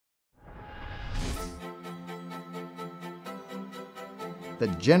the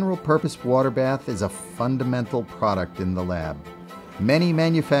general-purpose water bath is a fundamental product in the lab. Many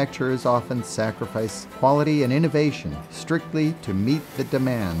manufacturers often sacrifice quality and innovation strictly to meet the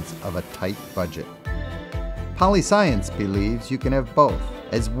demands of a tight budget. PolyScience believes you can have both,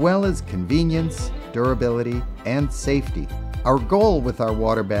 as well as convenience, durability, and safety. Our goal with our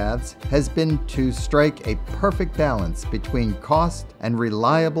water baths has been to strike a perfect balance between cost and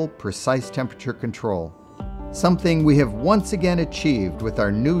reliable, precise temperature control. Something we have once again achieved with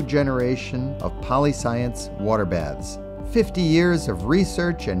our new generation of PolyScience water baths. 50 years of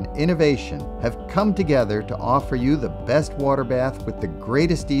research and innovation have come together to offer you the best water bath with the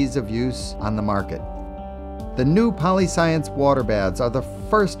greatest ease of use on the market. The new PolyScience water baths are the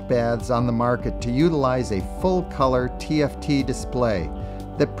first baths on the market to utilize a full-color TFT display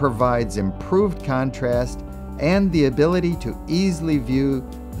that provides improved contrast and the ability to easily view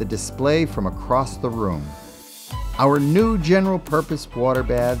the display from across the room. Our new general-purpose water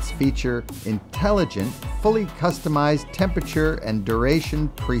baths feature intelligent, fully customized temperature and duration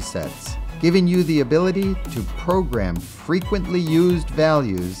presets, giving you the ability to program frequently used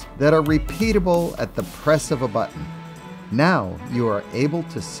values that are repeatable at the press of a button. Now you are able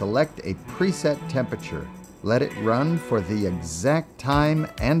to select a preset temperature, let it run for the exact time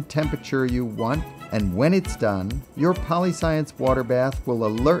and temperature you want, and when it's done, your PolyScience water bath will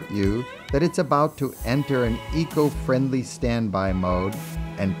alert you that it's about to enter an eco-friendly standby mode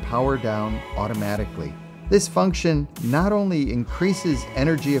and power down automatically. This function not only increases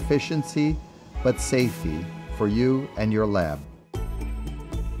energy efficiency, but safety for you and your lab.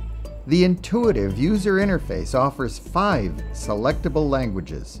 The intuitive user interface offers 5 selectable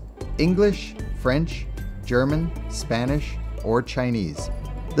languages: English, French, German, Spanish, or Chinese.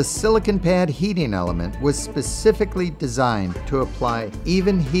 The silicon pad heating element was specifically designed to apply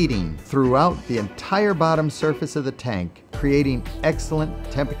even heating throughout the entire bottom surface of the tank, creating excellent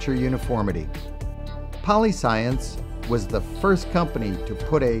temperature uniformity. PolyScience was the first company to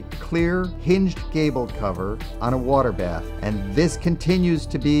put a clear hinged gable cover on a water bath, and this continues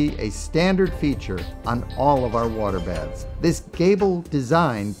to be a standard feature on all of our water baths. This gable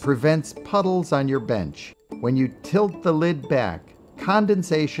design prevents puddles on your bench. When you tilt the lid back,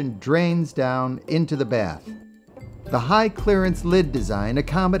 condensation drains down into the bath. The high clearance lid design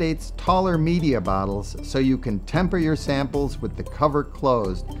accommodates taller media bottles so you can temper your samples with the cover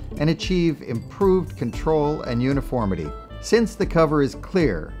closed and achieve improved control and uniformity. Since the cover is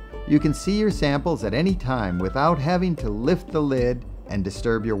clear, you can see your samples at any time without having to lift the lid and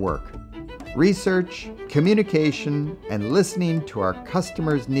disturb your work. Research, communication, and listening to our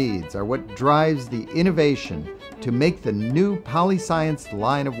customers' needs are what drives the innovation to make the new PolyScience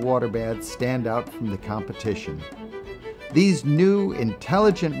line of water baths stand out from the competition. These new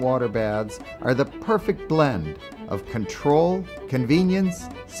intelligent water baths are the perfect blend of control, convenience,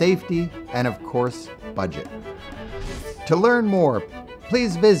 safety, and of course, budget. To learn more,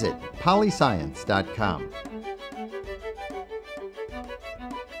 please visit polyscience.com.